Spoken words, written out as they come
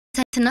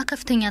የሳይንስና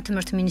ከፍተኛ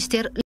ትምህርት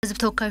ሚኒስቴር ለሕዝብ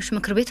ተወካዮች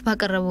ምክር ቤት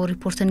ባቀረበው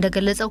ሪፖርት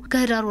እንደገለጸው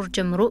ከህዳር ወር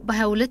ጀምሮ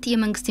በ22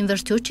 የመንግስት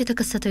ዩኒቨርሲቲዎች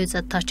የተከሰተው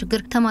የጸጥታ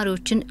ችግር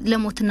ተማሪዎችን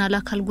ለሞትና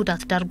ለአካል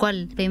ጉዳት ዳርጓል።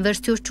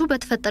 በዩኒቨርሲቲዎቹ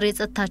በተፈጠረ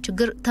የጸጥታ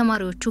ችግር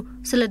ተማሪዎቹ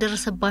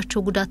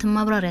ስለደረሰባቸው ጉዳት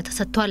ማብራሪያ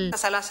ተሰጥቷል።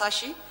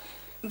 ከ30,000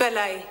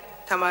 በላይ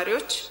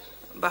ተማሪዎች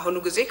በአሁኑ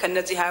ጊዜ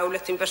ከነዚህ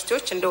 22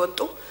 ዩኒቨርሲቲዎች እንደወጡ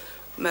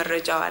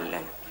መረጃው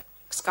አለን።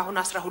 እስካሁን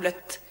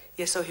 12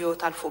 የሰው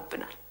ህይወት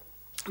አልፎብናል።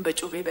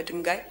 በጩቤ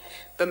በድንጋይ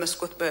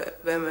በመስኮት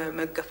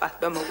በመገፋት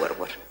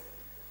በመወርወር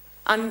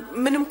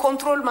ምንም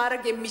ኮንትሮል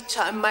ማድረግ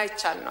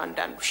የማይቻል ነው።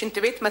 አንዳንዱ ሽንት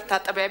ቤት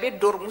መታጠቢያ ቤት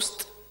ዶርም ውስጥ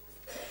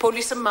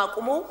ፖሊስም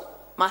አቁሞ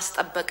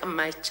ማስጠበቅ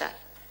የማይቻል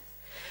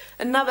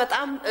እና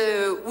በጣም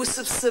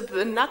ውስብስብ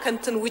እና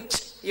ከንትን ውጭ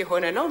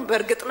የሆነ ነው።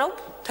 በእርግጥ ነው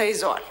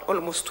ተይዘዋል።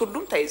 ኦልሞስት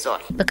ሁሉም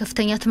ተይዘዋል።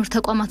 በከፍተኛ ትምህርት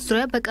ተቋማት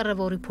ዙሪያ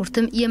በቀረበው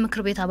ሪፖርትም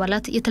የምክር ቤት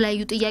አባላት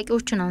የተለያዩ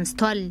ጥያቄዎችን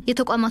አንስተዋል።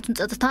 የተቋማቱን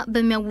ጸጥታ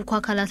በሚያውኩ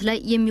አካላት ላይ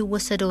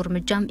የሚወሰደው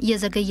እርምጃም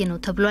እየዘገየ ነው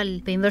ተብሏል።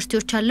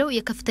 በዩኒቨርሲቲዎች ያለው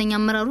የከፍተኛ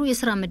አመራሩ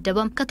የሥራ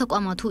መደባም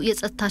ከተቋማቱ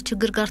የጸጥታ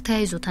ችግር ጋር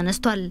ተያይዞ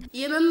ተነስቷል።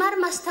 የመማር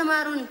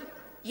ማስተማሩን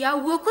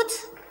ያወቁት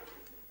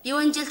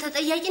የወንጀል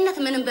ተጠያቂነት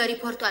ምንም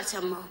በሪፖርቱ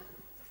አልሰማው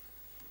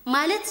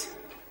ማለት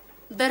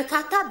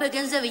በርካታ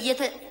በገንዘብ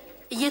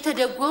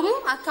እየተደጎሙ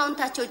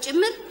አካውንታቸው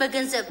ጭምር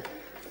በገንዘብ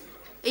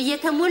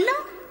እየተሞላ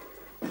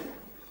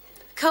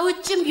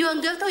ከውጭም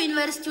ቢሆን ገብተው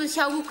ዩኒቨርሲቲውን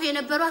ሲያውቁ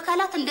የነበሩ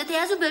አካላት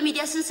እንደተያዙ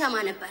በሚዲያ ስንሰማ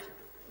ነበር።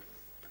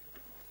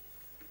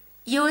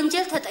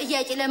 የወንጀል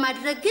ተጠያቂ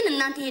ለማድረግ ግን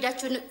እናንተ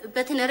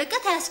ሄዳችሁበትን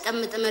ርቀት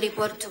አያስቀምጥም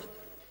ሪፖርቱ።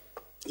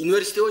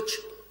 ዩኒቨርሲቲዎች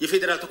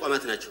የፌደራል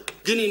ተቋማት ናቸው።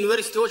 ግን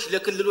ዩኒቨርሲቲዎች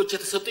ለክልሎች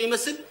የተሰጡ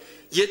ይመስል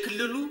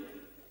የክልሉ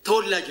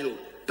ተወላጅ ነው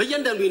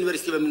በእያንዳንዱ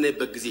ዩኒቨርሲቲ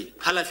በመናይበት ጊዜ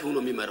ኃላፊ ሆኖ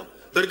የሚመራው።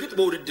 በእርግጥ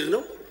በውድድር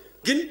ነው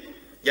ግን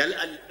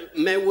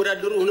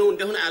የማይወዳደሩ ሆነው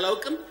እንደሆነ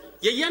አላውቅም።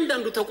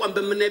 የእያንዳንዱ ተቋም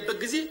በመናይበት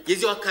ጊዜ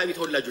የዚያው አካባቢ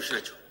ተወላጆች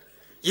ናቸው።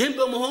 ይህም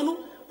በመሆኑ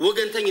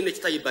ወገንተኝነት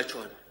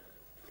ይታይባቸዋል።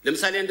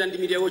 ለምሳሌ አንዳንድ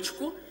ሚዲያዎች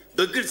እኮ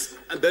በግልጽ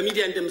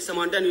በሚዲያ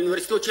እንደምሰማው አንዳንድ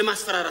ዩኒቨርሲቲዎች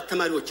የማስፈራራት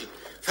ተማሪዎችን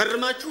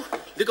ፈርማችሁ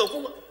ልቀቁ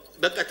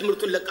በቃ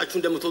ትምህርቱን ለቃችሁ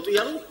እንደምትወጡ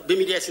ያሉ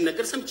በሚዲያ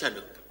ሲነገር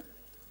ሰምቻለሁ።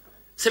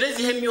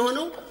 ስለዚህ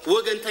የሚሆነው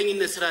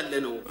ወገንተኝነት ስላለ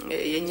ነው።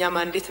 የኛ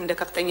ማንዴት እንደ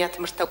ከፍተኛ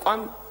ትምህርት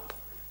ተቋም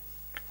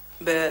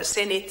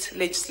በሴኔት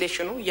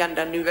ሌጅስሌሽኑ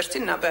ያንዳንዱ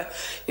ዩኒቨርሲቲና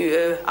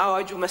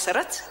በአዋጁ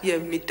መሰረት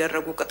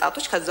የሚደረጉ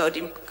ቅጣቶች ከዛ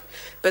ወዲህ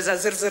በዛ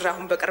ዝርዝር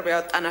አሁን በቅርብ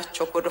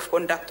ያወጣናቸው ኮድ ኦፍ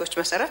ኮንዳክቶች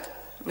መሰረት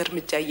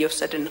እርምጃ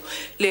እየወሰድን ነው።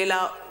 ሌላ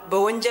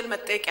በወንጀል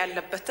መጠየቅ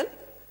ያለበትን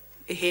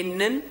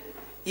ይሄንን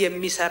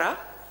የሚሰራ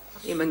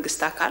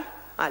የመንግስት አካል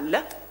አለ።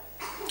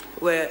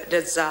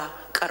 ወደዛ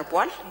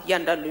ቀርቧል።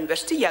 ያንዳንዱ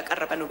ዩኒቨርሲቲ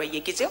ያቀረበ ነው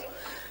በየጊዜው።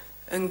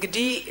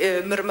 እንግዲህ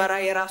ምርመራ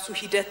የራሱ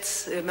ሂደት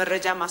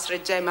መረጃ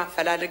ማስረጃ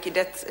የማፈላለግ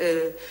ሂደት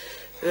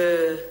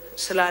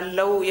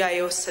ስላለው ያ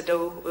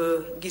የወሰደው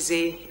ጊዜ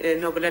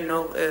ነው ብለን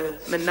ነው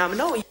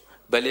ምናምነው።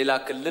 በሌላ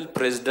ክልል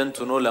ፕሬዝዳንት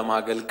ሆኖ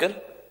ለማገልገል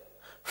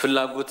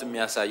ፍላጎት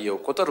የሚያሳየው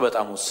ቁጥር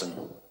በጣም ውስን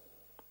ነው።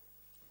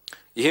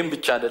 ይሄም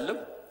ብቻ አይደለም።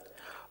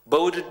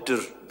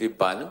 በውድድር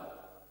ቢባልም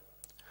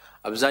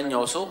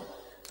አብዛኛው ሰው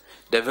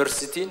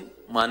ዳይቨርሲቲን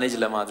ማኔጅ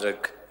ለማድረግ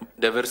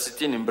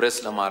ዳይቨርሲቲን ኢምብሬስ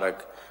ለማድረግ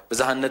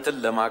ብዝሃነትን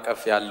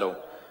ለማቀፍ ያለው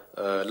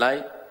ላይ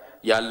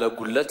ያለ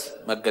ጉለት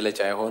መገለጫ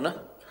የሆነ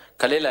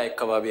ከሌላ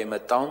አካባቢ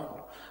የመጣውን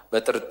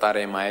በጥርጣሬ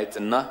ማየት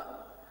እና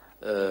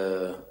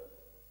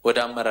ወደ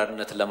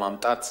አመራርነት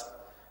ለማምጣት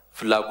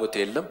ፍላጎት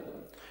የለም።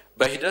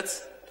 በሂደት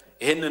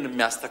ይሄንን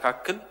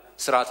የሚያስተካክል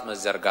ስርዓት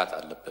መዘርጋት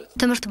አለበት።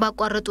 ትምህርት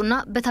ባቋረጡና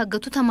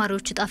በታገቱ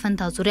ተማሪዎች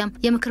ጣፈንታ ዙሪያም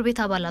የምክር ቤት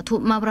አባላቱ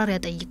ማብራሪያ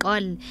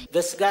ጠይቀዋል።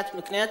 በስጋት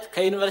ምክንያት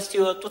ከዩኒቨርስቲ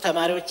የወጡ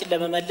ተማሪዎችን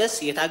ለመመለስ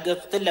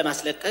የታገቱትን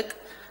ለማስለቀቅ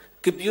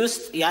ግቢ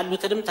ውስጥ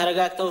ያሉትንም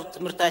ተረጋግተው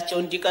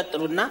ትምህርታቸውን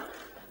እንዲቀጥሉና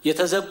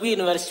የተዘጉ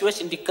ዩኒቨርሲቲዎች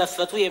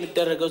እንዲከፈቱ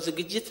የሚደረገው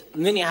ዝግጅት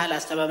ምን ያህል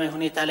አስተማማኝ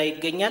ሁኔታ ላይ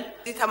ይገኛል?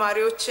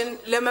 ተማሪዎችን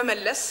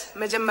ለመመለስ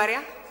መጀመሪያ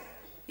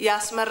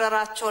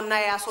ያስመረራቸውና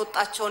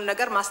ያስወጣቸውን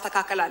ነገር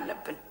ማስተካከል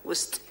አለብን።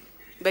 ውስጥ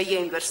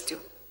በየዩኒቨርሲቲው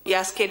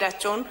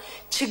ያስኬዳቸውን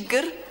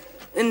ችግር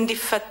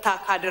እንዲፈታ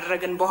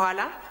ካደረግን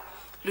በኋላ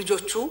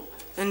ልጆቹ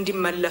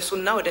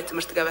እንዲመለሱና ወደ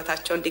ትምህርት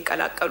ገበታቸው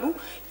እንዲቀላቀሉ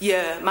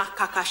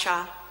የማካካሻ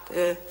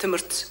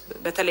ትምህርት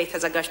በተለይ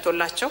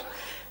ተዘጋጅቶላቸው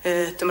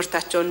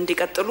ትምህርታቸውን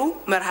እንዲቀጥሉ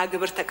መርሃ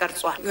ግብር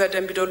ተቀርጿል።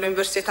 በደምቢዶሎ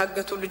ዩኒቨርሲቲ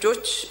የታገቱ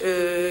ልጆች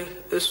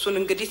እሱን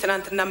እንግዲህ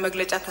ትናንትና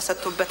መግለጫ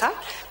ተሰጥቶበታል።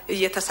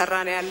 እየተሰራ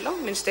ነው ያለው።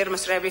 ሚኒስቴር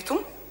መስሪያ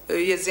ቤቱም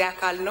የዚህ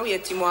አካል ነው፣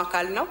 የቲሙ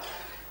አካል ነው።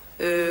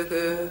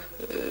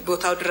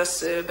 ቦታው ድረስ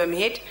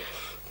በመሄድ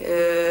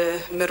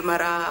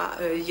ምርመራ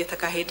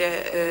እየተካሄደ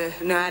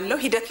ነው ያለው፣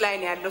 ሂደት ላይ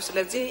ነው ያለው።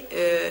 ስለዚህ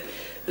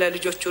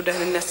ለልጆቹ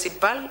ደህንነት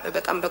ሲባል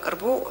በጣም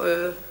በቅርቡ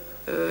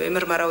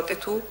የምርመራ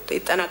ውጤቱ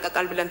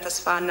ይጠናቀቃል ብለን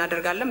ተስፋ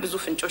እናደርጋለን። ብዙ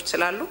ፍንጮች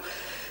ስላሉ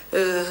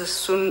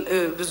እሱን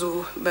ብዙ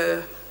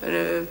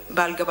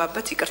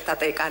ባልገባበት ይቅርታ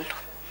ጠይቃለሁ።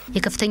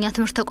 የከፍተኛ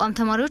ትምህርት ተቋም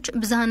ተማሪዎች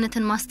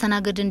ብዝሃነትን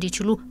ማስተናገድ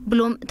እንዲችሉ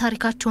ብሎም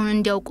ታሪካቸውን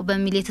እንዲያውቁ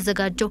በሚል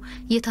የተዘጋጀው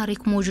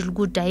የታሪክ ሞጁል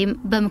ጉዳይም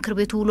በምክር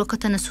ቤቱ ውሎ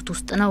ከተነሱት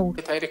ውስጥ ነው።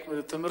 የታሪክ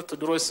ትምህርት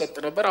ድሮ ይሰጥ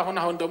ነበር።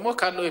 አሁን ደግሞ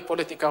ካለው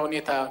የፖለቲካ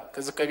ሁኔታ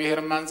ከዚህ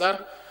ከብሔርም አንፃር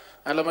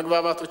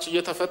አለመግባባቶች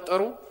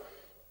እየተፈጠሩ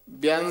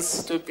ቢያንስ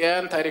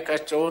ኢትዮጵያን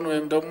ታሪካቸውን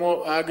ወይም ደግሞ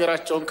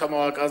ሀገራቸውን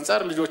ከማወቅ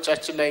አንፃር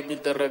ልጆቻችን ላይ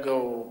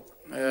የሚደረገው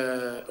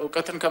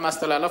እውቀትን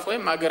ከማስተላለፍ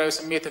ወይም ሀገራዊ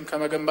ስሜትን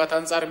ከመገንባት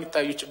አንፃር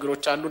የሚታዩ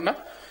ችግሮች አሉና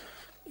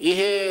ይሄ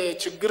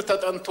ችግር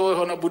ተጠንቶ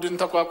የሆነ ቡድን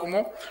ተቋቁሞ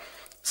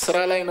ስራ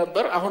ላይ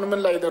ነበር። አሁን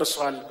ምን ላይ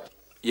ደርሷል?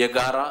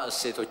 የጋራ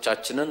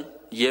እሴቶቻችንን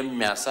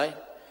የሚያሳይ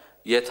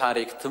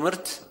የታሪክ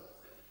ትምህርት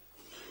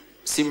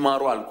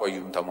ሲማሩ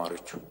አልቆዩም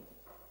ተማሪዎቹ።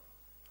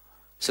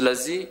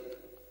 ስለዚህ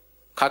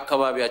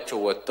ከአካባቢያቸው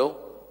ወጥተው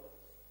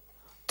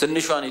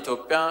ትንሿን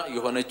ኢትዮጵያ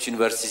የሆነች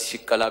ዩኒቨርሲቲ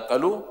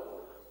ሲቀላቀሉ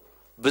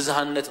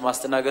ብዝሃነት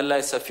ማስተናገድ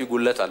ላይ ሰፊ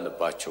ጉለት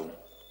አለባቸው።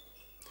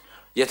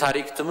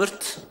 የታሪክ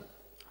ትምህርት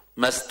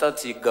መስጠት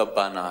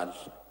ይገባናል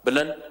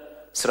ብለን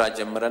ስራ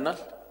ጀምረናል።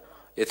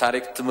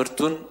 የታሪክ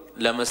ትምህርቱን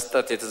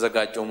ለመስጠት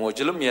የተዘጋጀው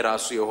ሞጁልም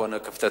የራሱ የሆነ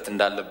ክፍተት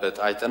እንዳለበት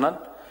አይተናል።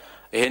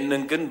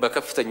 ይሄንን ግን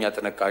በከፍተኛ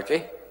ጥንቃቄ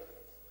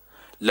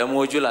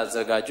ለሞጁል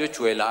አዘጋጆች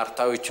ወይ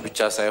ለአርታዎች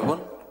ብቻ ሳይሆን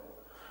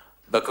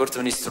በትምህርት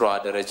ሚኒስትሯ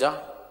ደረጃ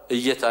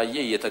እየታየ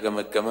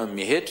እየተገመገመ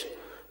የሚሄድ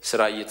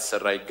ስራ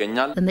እየተሰራ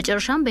ይገኛል።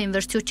 በመጨረሻም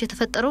በዩኒቨርሲቲዎች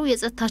የተፈጠረው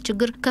የጸጥታ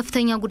ችግር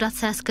ከፍተኛ ጉዳት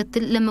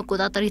ሳያስከትል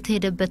ለመቆጣጠር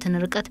የተሄደበትን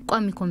ርቀት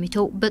ቋሚ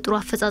ኮሚቴው በጥሩ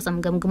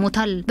አፈጻጸም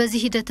ገምግሞታል።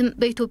 በዚህ ሂደትም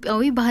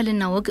በኢትዮጵያዊ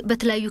ባህልና ወግ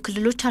በተለያዩ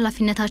ክልሎች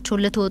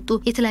ኃላፊነታቸውን ለተወጡ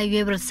የተለያዩ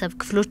የህብረተሰብ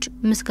ክፍሎች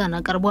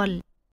ምስጋና ቀርቧል።